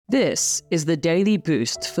This is the daily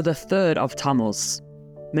boost for the 3rd of Tammuz,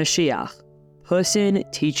 Moshiach, person,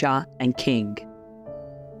 teacher, and king.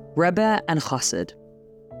 Rebbe and Chossid.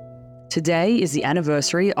 Today is the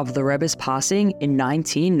anniversary of the Rebbe's passing in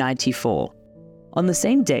 1994. On the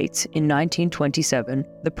same date, in 1927,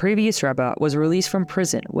 the previous Rebbe was released from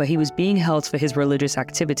prison where he was being held for his religious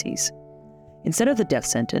activities. Instead of the death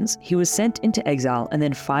sentence, he was sent into exile and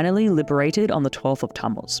then finally liberated on the 12th of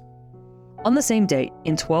Tammuz. On the same date,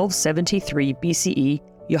 in 1273 BCE,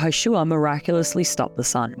 Yehoshua miraculously stopped the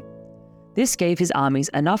sun. This gave his armies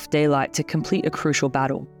enough daylight to complete a crucial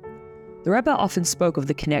battle. The Rebbe often spoke of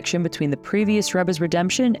the connection between the previous Rebbe's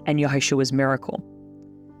redemption and Yehoshua's miracle.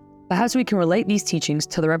 Perhaps we can relate these teachings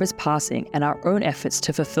to the Rebbe's passing and our own efforts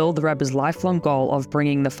to fulfill the Rebbe's lifelong goal of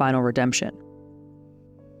bringing the final redemption.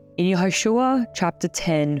 In Yehoshua chapter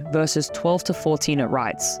 10, verses 12 to 14, it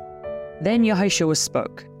writes, "Then Yehoshua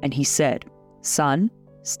spoke, and he said, 'Sun,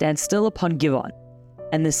 stand still upon Givon.'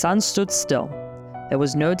 And the sun stood still. There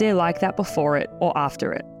was no day like that before it or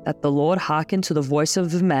after it, that the Lord hearkened to the voice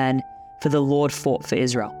of a man, for the Lord fought for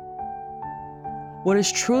Israel." What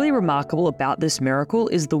is truly remarkable about this miracle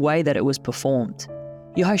is the way that it was performed.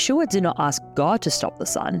 Yehoshua did not ask God to stop the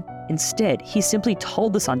sun. Instead, he simply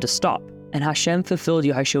told the sun to stop, and Hashem fulfilled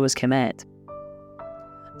Yehoshua's command.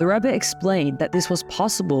 The Rebbe explained that this was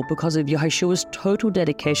possible because of Yehoshua's total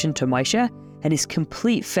dedication to Moshe and his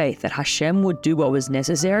complete faith that Hashem would do what was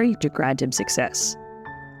necessary to grant him success.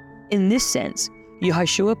 In this sense,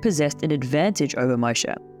 Yehoshua possessed an advantage over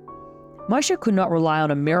Moshe. Moshe could not rely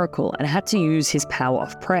on a miracle and had to use his power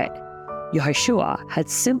of prayer. Yehoshua had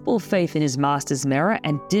simple faith in his master's merit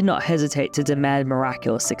and did not hesitate to demand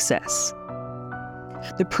miraculous success.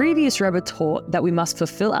 The previous Rebbe taught that we must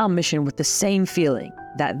fulfill our mission with the same feeling,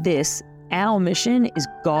 that this, our mission, is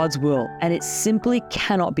God's will, and it simply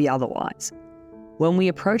cannot be otherwise. When we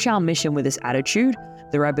approach our mission with this attitude,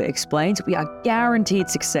 the Rebbe explains, we are guaranteed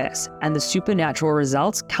success, and the supernatural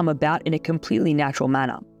results come about in a completely natural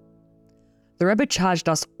manner. The Rebbe charged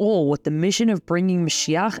us all with the mission of bringing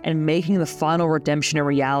Mashiach and making the final redemption a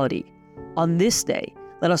reality. On this day,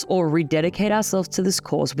 let us all rededicate ourselves to this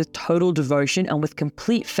cause with total devotion and with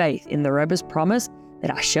complete faith in the Rebbe's promise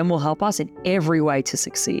that Hashem will help us in every way to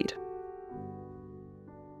succeed.